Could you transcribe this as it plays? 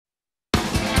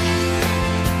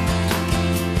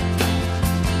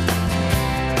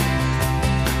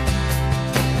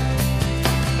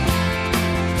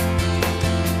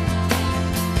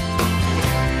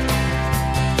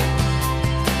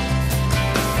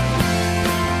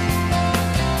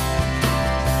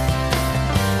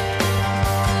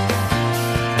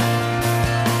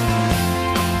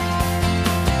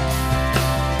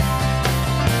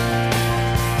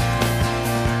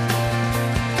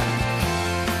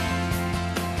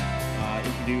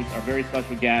introduce our very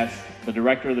special guest, the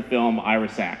director of the film, Ira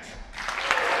Sachs.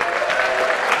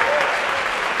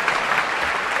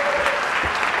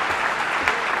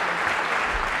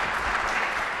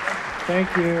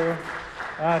 Thank you.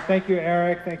 Thank you,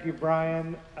 Eric. Thank you,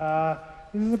 Brian.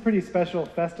 This is a pretty special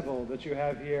festival that you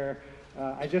have here.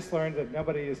 I just learned that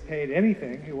nobody is paid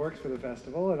anything who works for the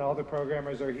festival, and all the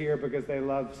programmers are here because they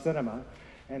love cinema,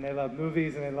 and they love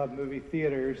movies, and they love movie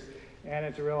theaters, and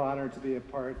it's a real honor to be a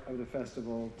part of the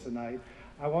festival tonight.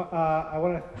 I want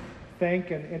to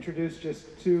thank and introduce just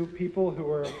two people who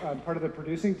are part of the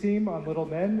producing team on Little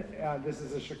Men. This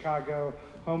is a Chicago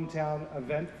hometown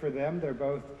event for them. They're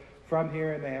both from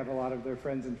here, and they have a lot of their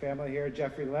friends and family here.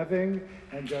 Jeffrey Leving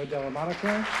and Joe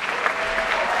Delamonaco.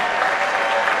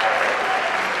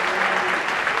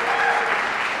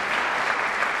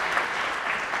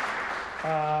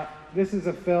 This is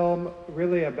a film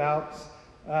really about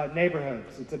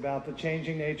neighborhoods. It's about the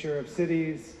changing nature of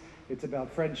cities. It's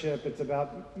about friendship. It's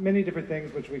about many different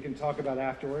things which we can talk about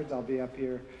afterwards. I'll be up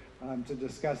here to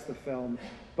discuss the film.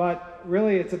 But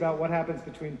really it's about what happens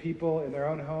between people in their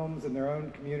own homes, in their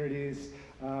own communities.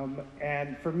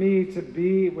 And for me to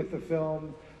be with the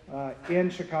film in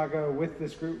Chicago with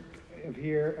this group of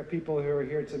people who are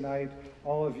here tonight,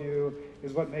 all of you,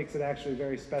 is what makes it actually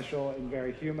very special and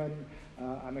very human.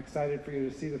 I'm excited for you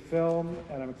to see the film,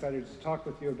 and I'm excited to talk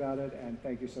with you about it, and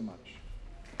thank you so much.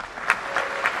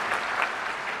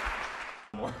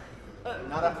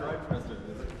 Not after I pressed it.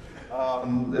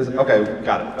 Okay,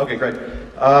 got it. Okay, great.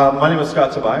 My name is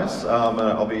Scott Tobias, and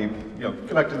I'll be,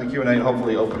 conducting the Q&A and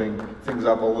hopefully opening things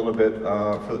up a little bit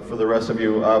for the rest of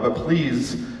you. But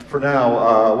please, for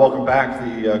now, welcome back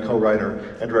the co-writer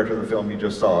and director of the film you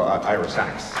just saw, Ira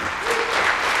Sachs.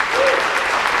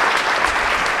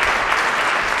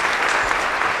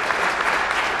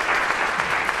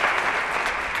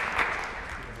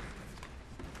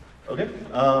 Okay.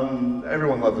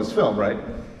 Everyone loved this film, right?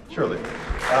 Surely.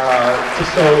 It's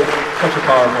just such a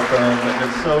powerful film, and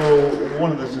it's so,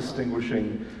 one of the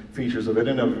distinguishing features of it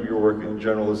and of your work in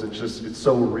general is it's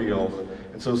so real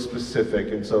and so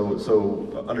specific and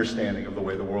so understanding of the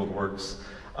way the world works.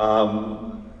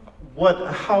 How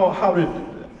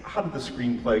did the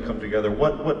screenplay come together?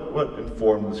 What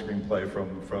informed the screenplay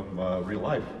from real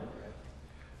life?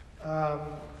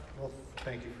 Well,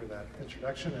 thank you for that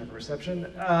introduction and reception.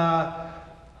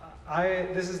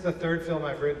 This is the third film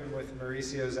I've written with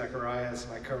Mauricio Zacharias,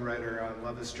 my co-writer on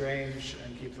Love is Strange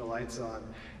and Keep the Lights On.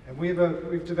 And we've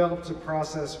developed a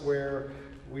process where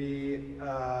we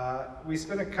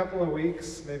spent a couple of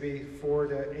weeks, maybe 4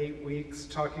 to 8 weeks,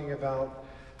 talking about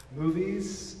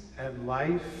movies and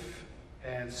life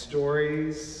and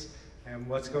stories and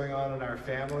what's going on in our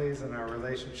families and our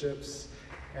relationships.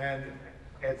 And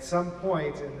at some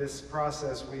point in this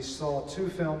process, we saw 2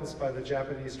 films by the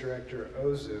Japanese director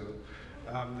Ozu.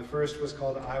 The first was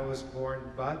called I Was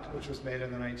Born But, which was made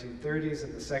in the 1930s,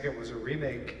 and the second was a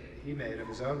remake he made of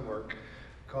his own work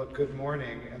called Good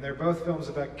Morning. And they're both films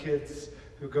about kids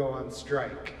who go on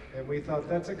strike. And we thought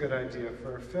that's a good idea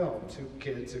for a film, 2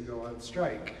 kids who go on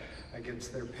strike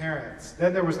against their parents.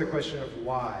 Then there was the question of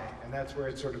why, and that's where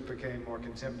it sort of became more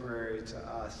contemporary to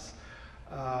us.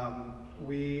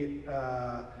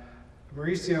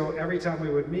 Mauricio, every time we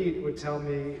would meet, would tell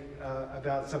me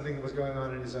about something that was going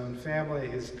on in his own family.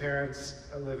 His parents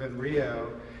live in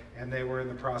Rio, and they were in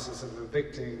the process of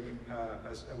evicting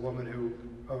a woman who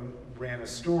ran a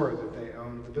store that they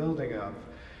owned the building of.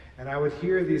 And I would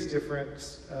hear these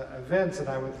different events, and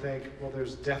I would think, well,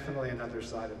 there's definitely another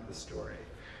side of the story.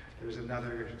 There's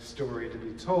another story to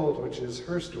be told, which is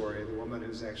her story, the woman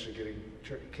who's actually getting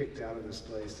kicked out of this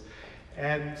place.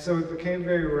 And so it became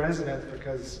very resonant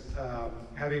because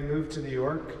having moved to New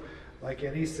York, like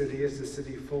any city, is a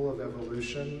city full of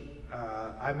evolution.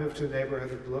 I moved to a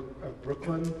neighborhood of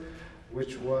Brooklyn,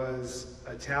 which was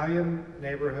an Italian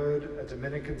neighborhood, a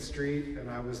Dominican street, and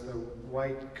I was the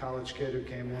white college kid who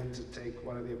came in to take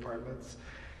one of the apartments.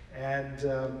 And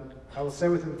I will say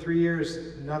within 3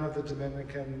 years, none of the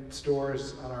Dominican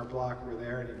stores on our block were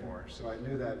there anymore, so I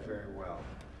knew that very well.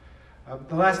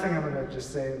 The last thing I'm going to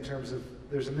just say in terms of,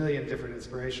 there's a million different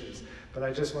inspirations, but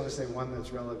I just want to say one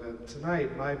that's relevant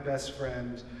tonight. My best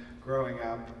friend growing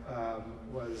up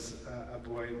was a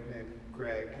boy named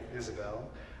Greg Isabel,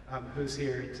 who's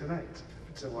here tonight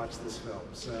to watch this film.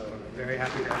 So I'm very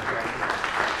happy to have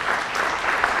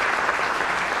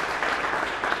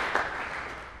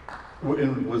Greg here.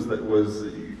 And was that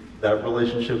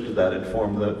relationship, did that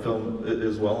inform the film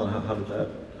as well, and how did that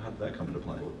come into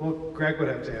play? Well, Greg would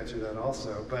have to answer that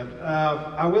also, but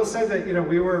I will say that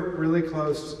we were really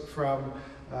close from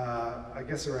I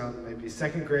guess around maybe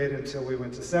second grade until we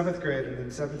went to seventh grade, and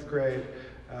in seventh grade,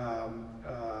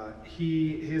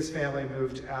 his family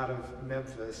moved out of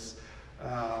Memphis,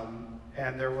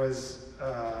 and there was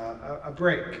a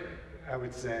break, I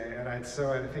would say, and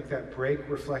so I think that break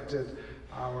reflected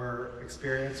our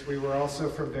experience. We were also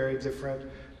from very different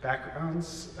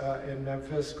backgrounds in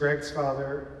Memphis. Greg's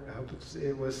father, I hope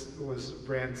it was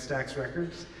ran Stax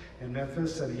Records in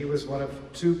Memphis, and he was one of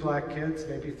 2 black kids,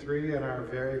 maybe 3, in our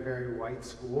very, very white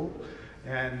school.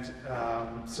 And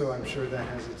so I'm sure that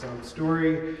has its own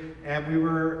story. And we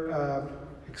were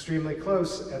extremely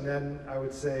close. And then I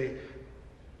would say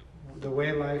the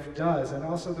way life does, and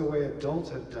also the way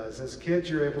adulthood does. As kids,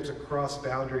 you're able to cross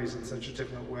boundaries in such a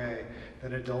different way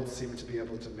than adults seem to be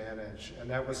able to manage. And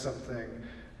that was something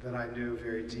that I knew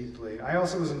very deeply. I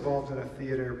also was involved in a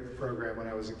theater program when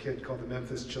I was a kid called the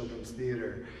Memphis Children's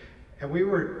Theater. And we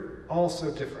were all so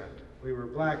different. We were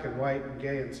black and white and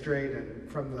gay and straight, and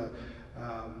from the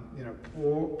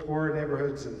poor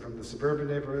neighborhoods and from the suburban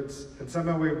neighborhoods, and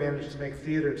somehow we managed to make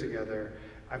theater together.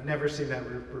 I've never seen that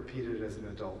repeated as an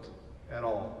adult at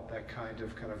all, that kind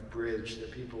of bridge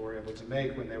that people were able to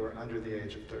make when they were under the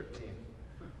age of 13.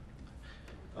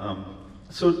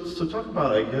 So talk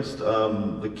about, I guess,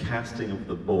 the casting of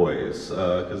the boys,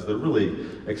 because they're really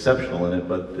exceptional in it,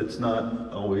 but it's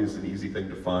not always an easy thing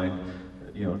to find,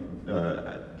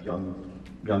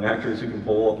 young actors who can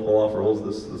pull off roles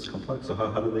this complex. So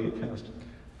how do they get cast?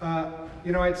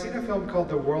 I'd seen a film called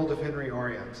The World of Henry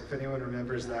Orient, if anyone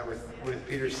remembers that, with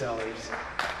Peter Sellers.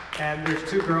 And there's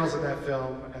 2 girls in that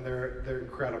film, and they're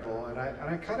incredible. And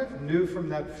I kind of knew from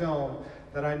that film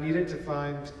that I needed to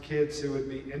find kids who would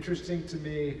be interesting to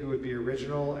me, who would be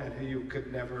original, and who you could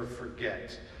never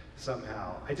forget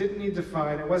somehow. I didn't need to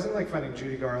find, it wasn't like finding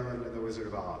Judy Garland in The Wizard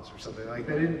of Oz or something. Like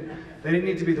they didn't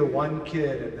need to be the one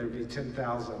kid and there'd be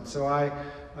 10,000. So I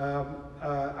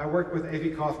worked with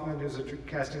Avi Kaufman, who's a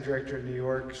casting director in New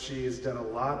York. She has done a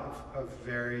lot of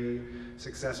very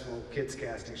successful kids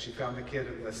casting. She found the kid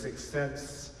in The Sixth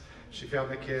Sense. She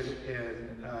found the kid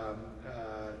in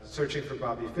Searching for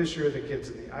Bobby Fischer, the kids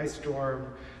in The Ice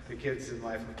Storm, the kids in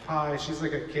Life of Pi. She's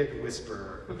like a kid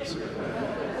whisperer.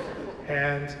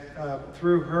 And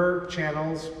through her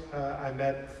channels, I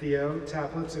met Theo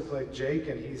Taplitz, who played Jake,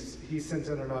 and he sent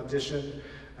in an audition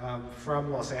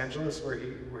from Los Angeles, where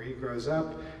he grows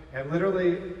up. And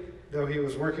literally, though he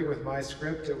was working with my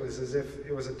script, it was as if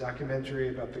it was a documentary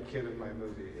about the kid in my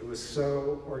movie. It was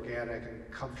so organic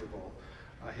and comfortable,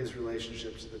 his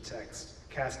relationship to the text.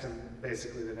 Cast him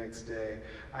basically the next day.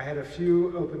 I had a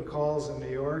few open calls in New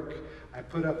York. I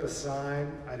put up a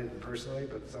sign, I didn't personally,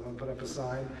 but someone put up a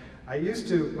sign. I used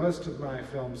to, most of my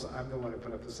films, I'm the one who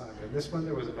put up the sign, but in this one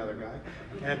there was another guy.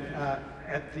 And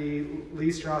at the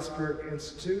Lee Strasberg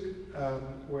Institute,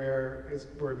 where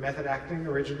method acting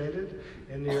originated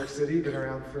in New York City, been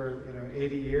around for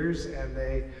 80 years, and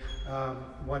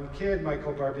one kid,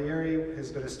 Michael Barbieri,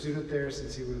 has been a student there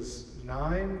since he was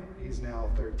 9, he's now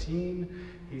 13.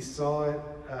 He saw it,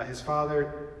 his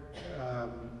father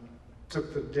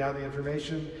took down the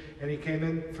information, and he came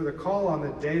in for the call on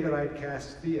the day that I'd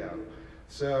cast Theo.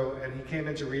 And he came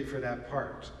in to read for that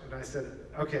part. And I said,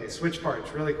 okay, switch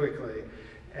parts really quickly.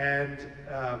 And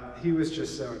he was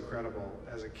just so incredible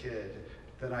as a kid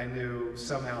that I knew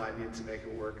somehow I needed to make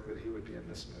it work, that he would be in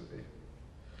this movie.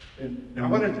 I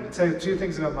wanted to tell you 2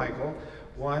 things about Michael.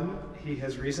 One, he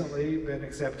has recently been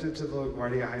accepted to the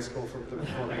LaGuardia High School for the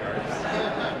Performing Arts.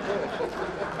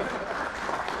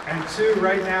 And 2,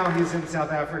 right now he's in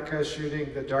South Africa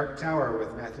shooting The Dark Tower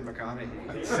with Matthew McConaughey,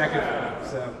 his second film.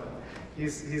 So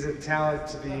he's a talent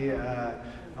to be a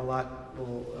lot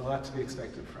to be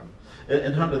expected from.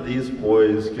 And how did these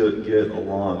boys get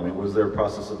along? I mean, was there a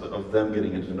process of them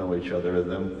getting to know each other,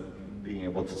 them being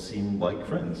able to seem like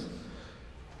friends?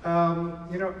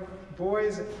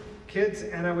 Kids,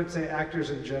 and I would say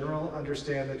actors in general,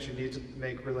 understand that you need to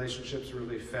make relationships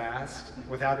really fast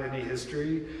without any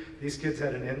history. These kids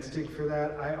had an instinct for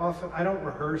that. I don't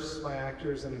rehearse my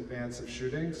actors in advance of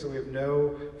shooting, so we have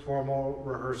no formal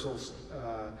rehearsals.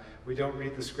 We don't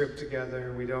read the script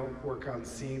together. We don't work on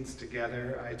scenes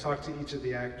together. I talk to each of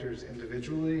the actors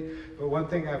individually, but one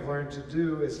thing I've learned to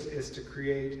do is to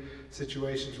create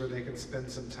situations where they can spend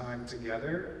some time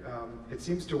together. It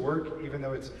seems to work even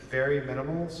though it's very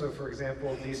minimal. So for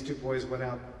example, these 2 boys went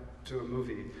out to a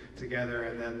movie together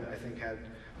and then I think had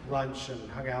lunch and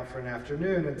hung out for an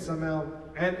afternoon, and somehow,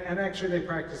 and actually they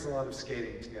practiced a lot of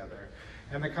skating together.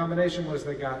 And the combination was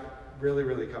they got really,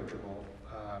 really comfortable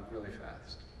really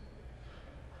fast.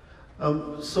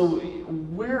 So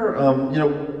where,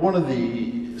 one of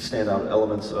the standout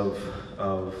elements of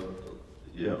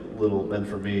little meant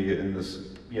for me in this,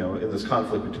 in this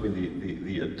conflict between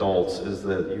the adults is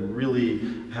that you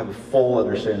really have a full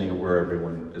understanding of where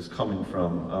everyone is coming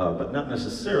from, but not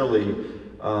necessarily,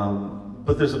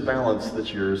 but there's a balance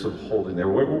that you're sort of holding there.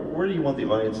 Where do you want the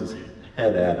audience's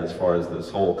head at as far as this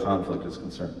whole conflict is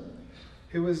concerned?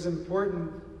 It was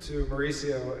important to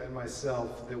Mauricio and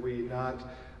myself that we not,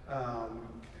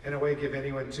 in a way, give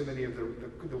anyone too many of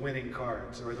the winning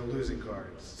cards or the losing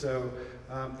cards. So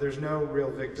there's no real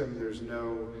victim, there's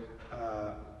no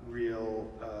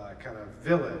real kind of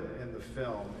villain in the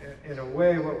film. In a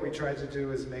way, what we tried to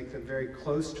do is make them very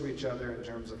close to each other in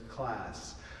terms of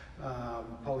class.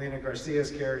 Paulina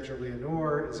Garcia's character,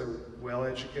 Leonore, is a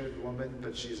well-educated woman,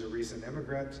 but she's a recent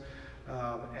immigrant.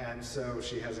 And so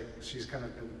she's kind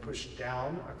of been pushed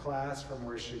down a class from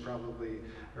where she probably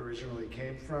originally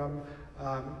came from.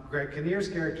 Greg Kinnear's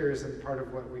character is in part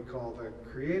of what we call the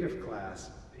creative class.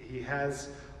 He has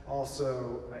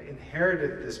also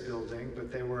inherited this building,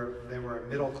 but they were a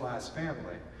middle-class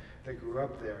family that grew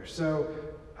up there. So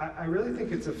I really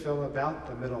think it's a film about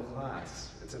the middle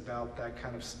class. It's about that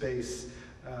kind of space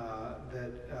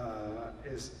that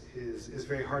is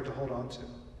very hard to hold on to.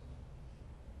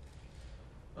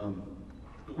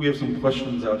 We have some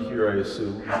questions out here, I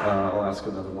assume. I'll ask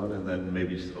another one and then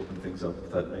maybe just open things up if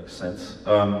that makes sense.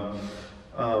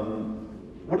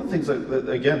 One of the things that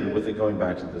again, with it going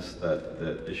back to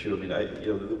that issue, I mean,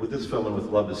 with this film and with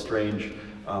Love is Strange,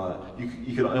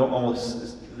 you can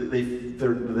almost,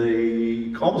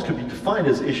 they almost could be defined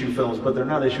as issue films, but they're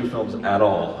not issue films at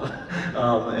all.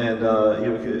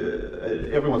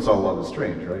 Everyone saw Love is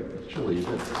Strange, right? Surely you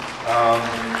did.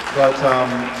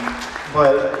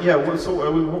 But yeah, so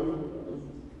I mean,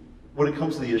 when it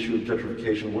comes to the issue of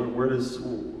gentrification,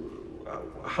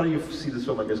 how do you see this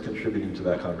film, I guess, contributing to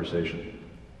that conversation?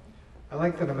 I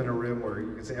like that I'm in a room where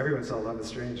you can say everyone saw Love is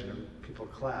Strange and people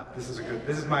clap. This is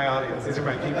my audience. These are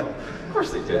my people. Of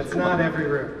course they did. It's not every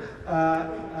room.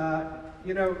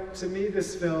 To me,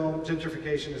 this film,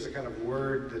 gentrification, is a kind of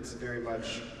word that's very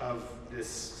much of this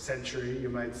century, you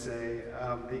might say.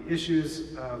 The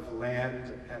issues of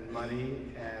land and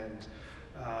money and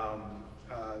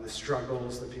the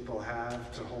struggles that people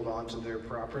have to hold on to their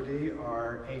property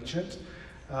are ancient.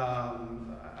 I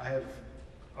have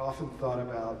often thought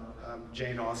about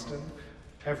Jane Austen.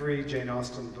 Every Jane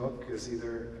Austen book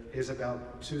is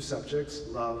about two subjects,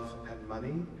 love and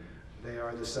money. They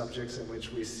are the subjects in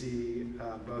which we see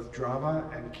both drama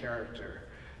and character.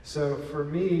 So for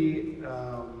me,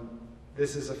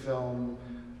 this is a film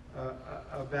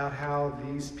about how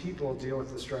these people deal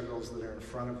with the struggles that are in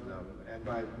front of them, and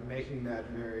by making that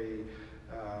very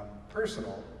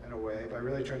personal in a way, by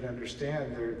really trying to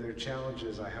understand their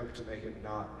challenges, I hope to make it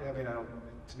not, to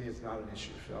me it's not an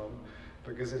issue film,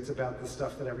 because it's about the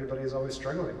stuff that everybody is always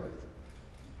struggling with.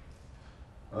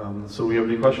 So we have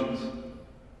any questions?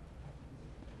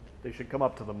 They should come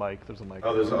up to the mic. There's a mic.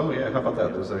 Oh yeah, how about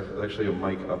that? There's actually a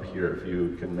mic up here if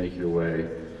you can make your way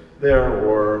there,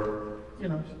 or,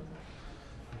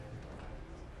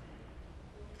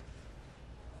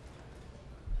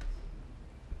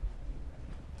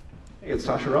 Hey, it's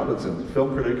Tasha Robinson,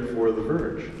 film critic for The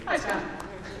Verge. Hi, Scott.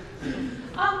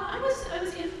 I was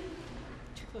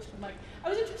too close to the mic. I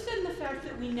was interested in the fact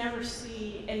that we never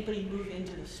see anybody move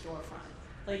into the storefront.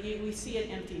 Like, we see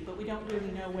it empty, but we don't really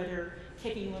know whether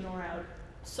kicking Lenore out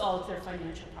solved their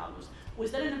financial problems.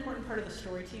 Was that an important part of the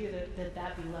story to you,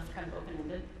 that be left kind of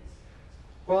open-ended?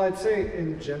 Well, I'd say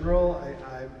in general,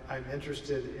 I'm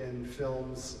interested in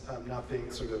films not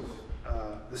being sort of,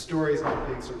 the stories not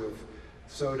being sort of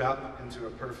sewed up into a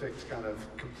perfect kind of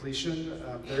completion.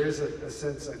 There is a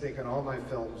sense, I think, in all my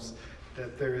films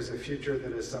that there is a future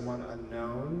that is somewhat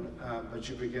unknown, but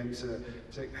you begin to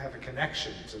have a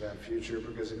connection to that future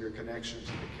because of your connection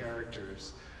to the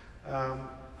characters.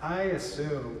 I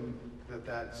assume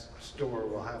that store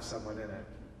will have someone in it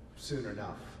soon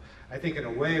enough. I think in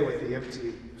a way what the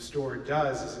empty store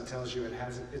does is it tells you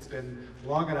it's been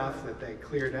long enough that they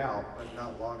cleared out, but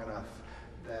not long enough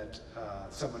that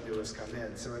someone new has come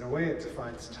in. So in a way it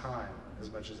defines time as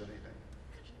much as anything.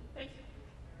 Thank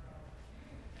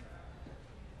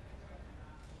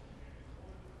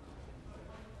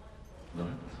you. No?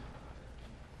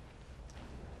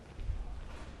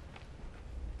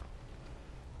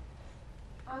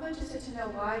 I'm interested to know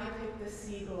why you picked The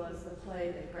Seagull as the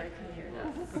play that Greg Kinnear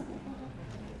does.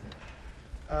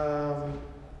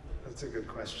 That's a good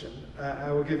question.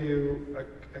 I will give you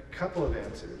a couple of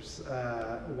answers.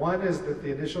 One is that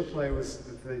the initial play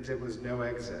that they did was No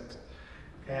Exit.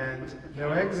 And No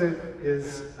Exit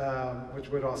is, which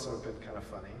would also have been kind of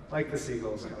funny, like The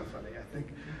Seagull is kind of funny, I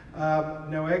think.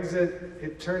 No Exit,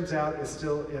 it turns out, is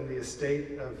still in the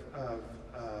estate of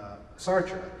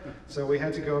Sartre. So we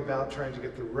had to go about trying to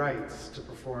get the rights to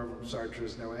perform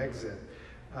Sartre's No Exit.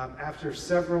 After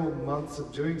several months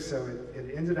of doing so,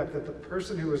 it ended up that the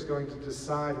person who was going to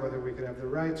decide whether we could have the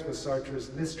rights was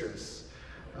Sartre's mistress.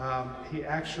 He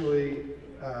actually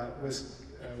was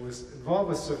involved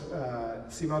with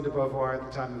Simone de Beauvoir at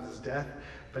the time of his death,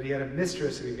 but he had a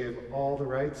mistress who he gave all the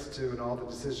rights to and all the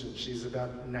decisions. She's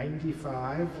about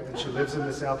 95, and she lives in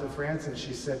the south of France, and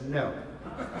she said no.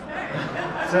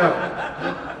 So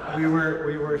we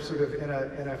were sort of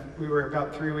we were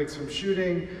about 3 weeks from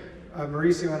shooting.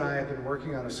 Mauricio and I had been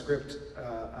working on a script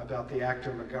about the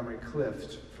actor Montgomery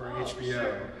Clift for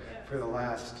HBO for the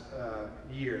last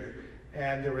year.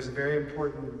 And there was a very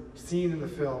important scene in the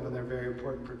film and a very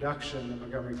important production that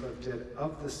Montgomery Clift did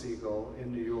of The Seagull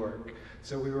in New York.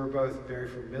 So we were both very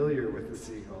familiar with The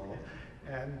Seagull.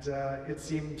 And it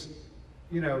seemed,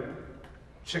 you know,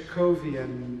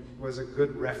 Chekhovian was a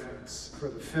good reference for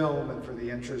the film and for the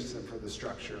interests and for the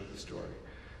structure of the story.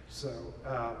 So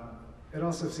it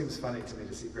also seems funny to me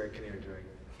to see Greg Kinnear doing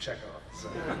Chekhov. So.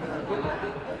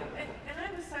 And I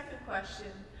have a second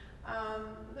question.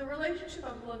 The relationship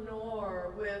of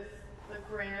Lenore with the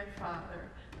grandfather,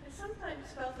 I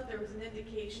sometimes felt that there was an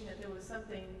indication that there was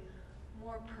something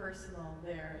more personal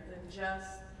there than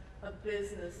just a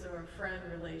business or a friend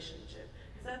relationship.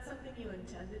 Is that something you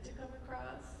intended to come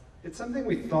across? It's something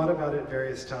we thought about at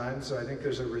various times, so I think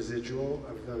there's a residual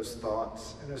of those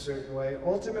thoughts in a certain way.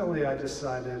 Ultimately, I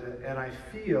decided, and I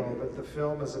feel, that the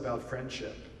film is about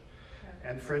friendship. Okay.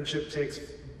 And friendship takes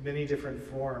many different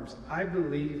forms. I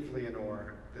believe,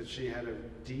 Leonore, that she had a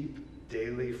deep,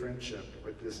 daily friendship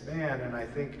with this man, and I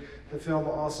think the film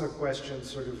also questions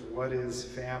sort of what is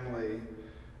family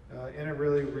in a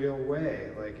really real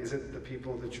way. Like, is it the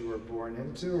people that you were born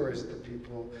into, or is it the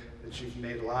people that you've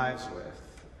made lives with?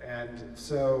 And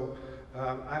so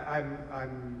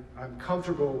I'm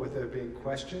comfortable with there being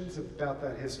questions about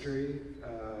that history.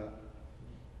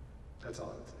 That's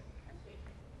all I would say.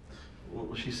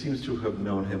 Well, she seems to have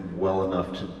known him well enough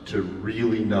to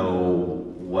really know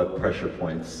what pressure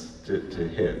points to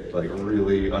hit, like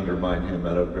really undermine him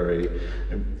at a very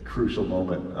crucial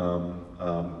moment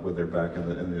when they're back in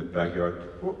the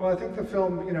backyard. Well, I think the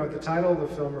film, you know, the title of the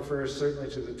film refers certainly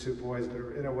to the two boys,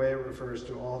 but in a way it refers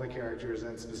to all the characters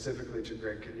and specifically to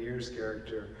Greg Kinnear's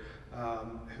character,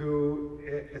 who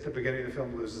at the beginning of the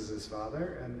film loses his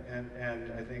father, and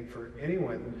I think for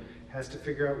anyone has to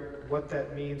figure out what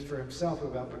that means for himself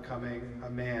about becoming a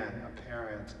man, a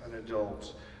parent, an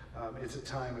adult. It's a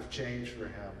time of change for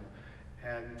him,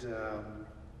 and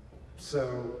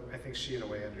so I think she in a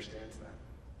way understands that.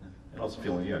 And also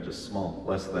feeling, yeah, just small,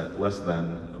 less than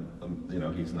you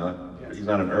know, he's not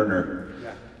an earner.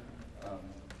 Yeah.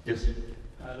 Yes.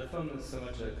 The film is so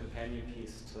much a companion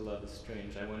piece to Love is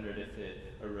Strange. I wondered if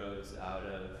it arose out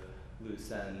of loose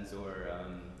ends or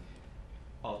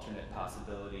alternate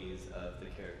possibilities of the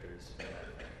characters.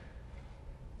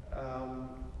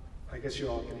 I guess you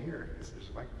all can hear because there's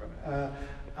a microphone.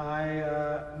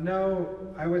 No,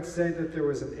 I would say that there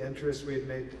was an interest. We had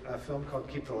made a film called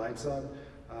Keep the Lights On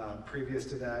previous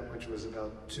to that, which was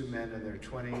about two men in their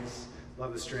 20s.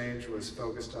 Love is Strange was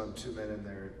focused on two men in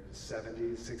their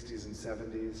 70s, 60s and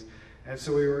 70s. And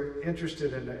so we were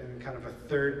interested in kind of a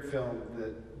third film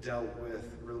that dealt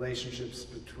with relationships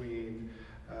between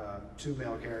two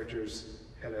male characters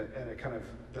and a kind of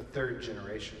the third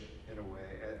generation in a way.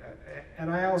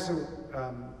 And I also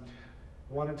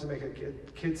wanted to make a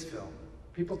kids film.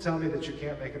 People tell me that you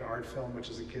can't make an art film, which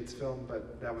is a kids film,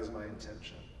 but that was my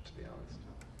intention, to be honest.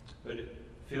 But it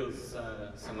feels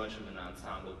so much of an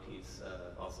ensemble piece,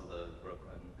 also the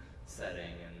Brooklyn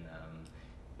setting and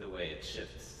the way it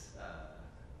shifts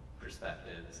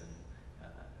perspectives,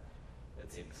 and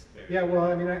it seems very... Yeah,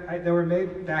 well, I mean, they were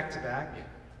made back-to-back,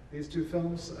 these two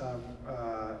films,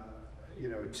 you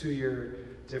know, 2-year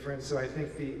difference. So I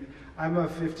think I'm a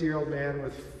 50-year-old man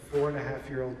with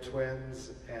 4.5-year-old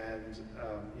twins and,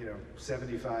 you know,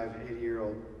 75,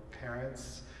 80-year-old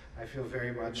parents. I feel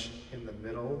very much in the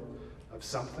middle of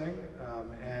something.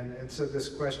 And so this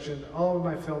question, all of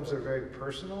my films are very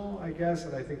personal, I guess,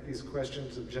 and I think these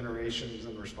questions of generations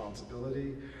and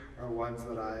responsibility are ones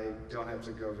that I don't have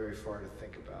to go very far to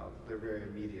think about. They're very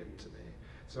immediate to me.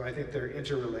 So I think they're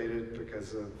interrelated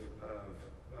because of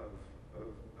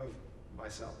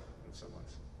myself in some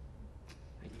ways.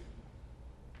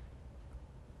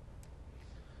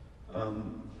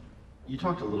 You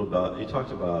talked a little about,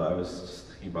 I was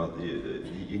just thinking about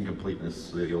the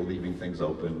incompleteness, leaving things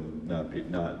open,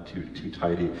 not too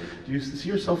tidy. Do you see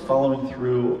yourself following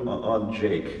through on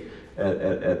Jake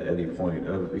at any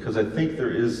point? Because I think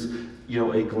there is,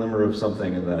 a glimmer of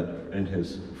something in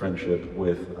his friendship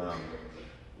with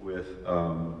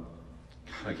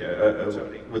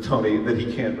Tony that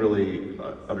he can't really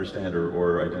understand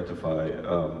or identify.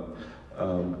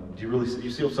 Do you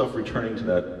see yourself returning to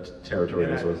that territory?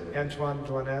 Antoine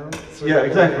Doinel? Yeah,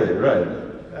 exactly, right.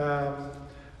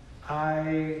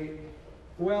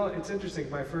 Well, it's interesting.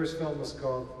 My first film was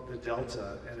called The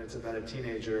Delta, and it's about a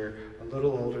teenager a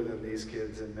little older than these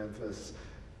kids in Memphis,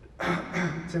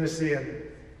 Tennessee, and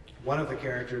one of the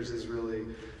characters is really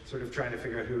sort of trying to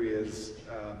figure out who he is,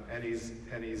 and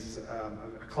he's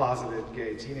a closeted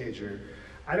gay teenager.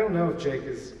 I don't know if Jake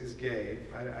is gay.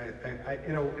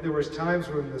 There was times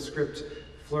when the script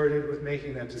flirted with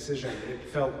making that decision. It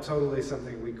felt totally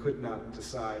something we could not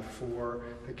decide for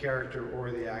the character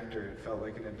or the actor. It felt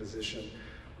like an imposition.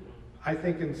 I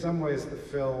think in some ways the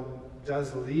film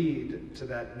does lead to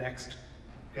that next,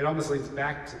 it almost leads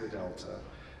back to the Delta.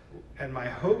 And my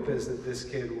hope is that this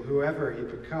kid, whoever he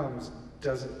becomes,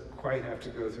 doesn't quite have to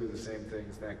go through the same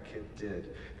things that kid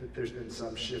did. That there's been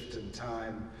some shift in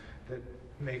time that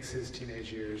makes his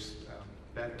teenage years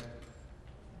better.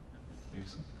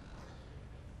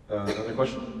 Another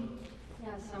question?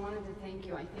 Yes, I wanted to thank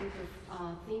you. I think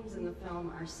the themes in the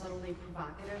film are subtly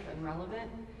provocative and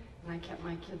relevant. And I kept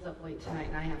my kids up late tonight,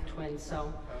 and I have twins,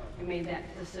 so I made that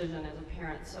decision as a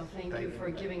parent. So thank you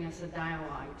for giving us a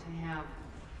dialogue to have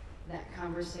that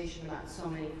conversation about so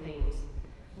many themes.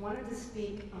 I wanted to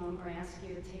speak or ask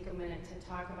you to take a minute to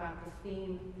talk about the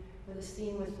theme or the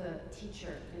scene with the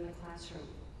teacher in the classroom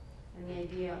and the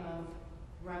idea of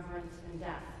reverence and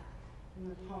death in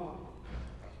the poem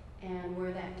and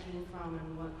where that came from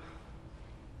and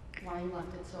why you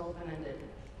left it so open-ended.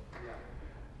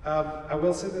 I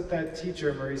will say that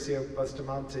teacher, Mauricio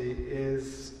Bustamante,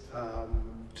 is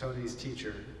Tony's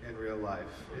teacher in real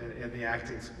life, in the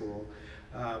acting school.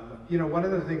 One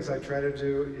of the things I try to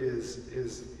do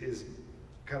is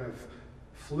kind of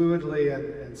fluidly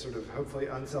and sort of hopefully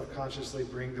unselfconsciously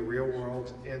bring the real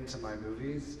world into my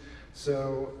movies.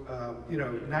 So,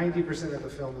 90% of the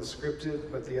film is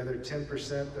scripted, but the other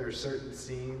 10%, there are certain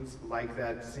scenes like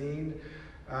that scene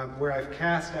where I've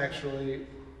cast actually.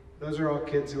 Those are all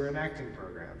kids who are in acting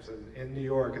programs in New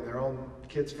York, and they're all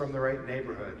kids from the right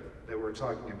neighborhood that we're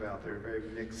talking about. They're very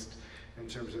mixed in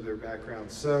terms of their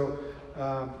backgrounds. So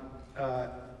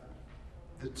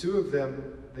the two of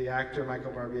them, the actor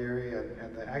Michael Barbieri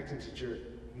and the acting teacher,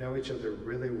 know each other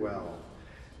really well,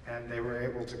 and they were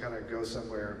able to kind of go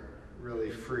somewhere really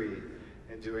free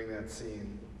in doing that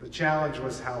scene. The challenge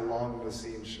was how long the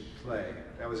scene should play.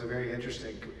 That was a very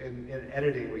interesting, in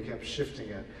editing we kept shifting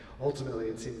it. Ultimately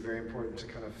it seemed very important to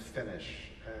kind of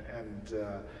finish, and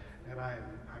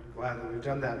I'm glad that we've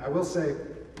done that. I will say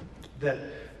that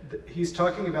he's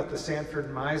talking about the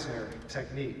Sanford-Meisner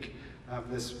technique,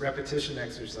 this repetition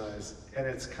exercise, and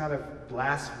it's kind of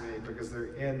blasphemy because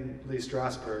they're in Lee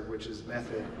Strasberg, which is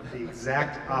method, the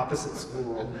exact opposite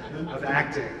school of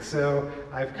acting. So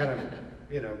I've kind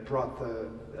of, brought a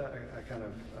kind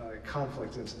of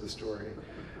conflict into the story.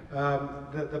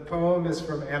 The poem is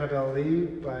from Annabel Lee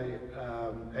by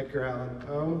Edgar Allan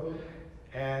Poe,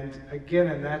 and again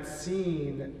in that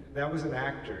scene, that was an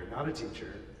actor, not a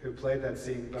teacher, who played that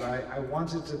scene, but I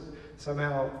wanted to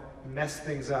somehow mess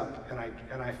things up,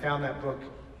 and I found that book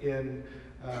in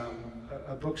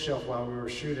a bookshelf while we were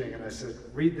shooting, and I said,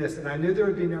 read this, and I knew there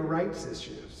would be no rights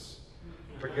issues,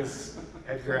 because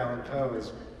Edgar Allan Poe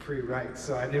is pre-rights,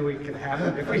 so I knew we could have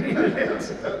it if we needed it.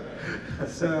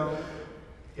 So,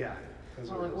 yeah.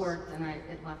 Well, it worked, and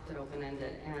it left it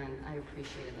open-ended, and I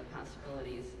appreciated the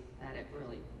possibilities that it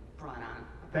really brought on.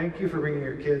 Thank you for bringing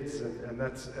your kids, and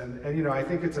I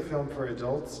think it's a film for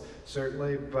adults,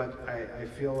 certainly, but I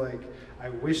feel like I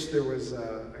wish there was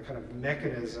a kind of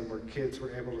mechanism where kids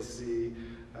were able to see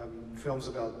films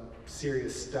about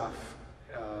serious stuff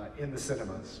in the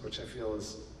cinemas, which I feel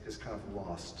is kind of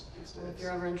lost these days. Well, if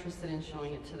you're ever interested in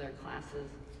showing it to their classes,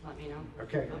 let me know.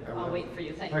 Okay. I'll wait for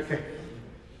you, thanks. Okay.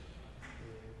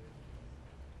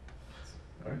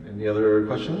 All right, any other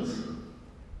questions?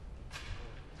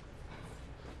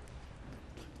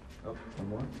 Oh, one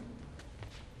more.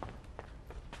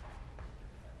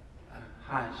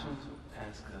 Hi, I just wanted to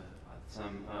ask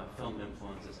some film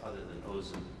influences other than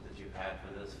Ozu that you had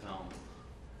for this film.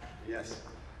 Yes.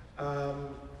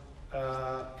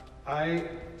 I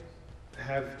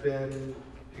have been,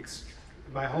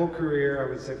 my whole career, I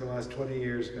would say for the last 20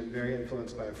 years, been very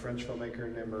influenced by a French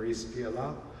filmmaker named Maurice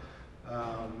Pialat,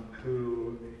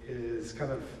 who is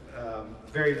kind of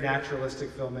very naturalistic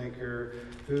filmmaker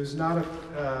who's not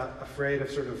afraid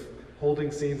of sort of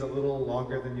holding scenes a little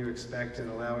longer than you expect and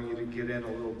allowing you to get in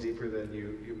a little deeper than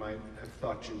you might have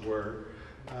thought you were.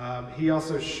 He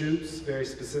also shoots very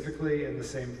specifically in the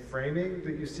same framing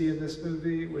that you see in this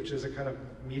movie, which is a kind of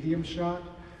medium shot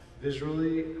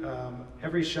visually.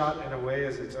 Every shot in a way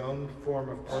is its own form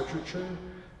of portraiture.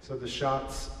 So the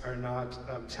shots are not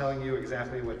telling you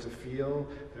exactly what to feel.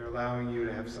 They're allowing you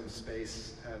to have some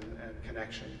space and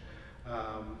connection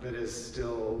that is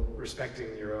still respecting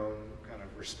your own kind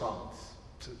of response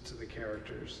to the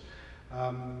characters.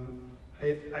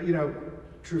 You know,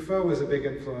 Truffaut was a big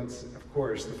influence, of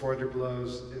course. The Four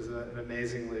Blows is an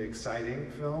amazingly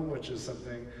exciting film, which is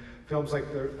something, films like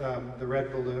The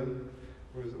Red Balloon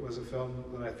was a film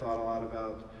that I thought a lot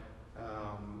about.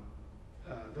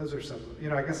 Those are some, you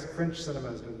know, I guess French cinema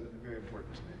has been very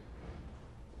important to me.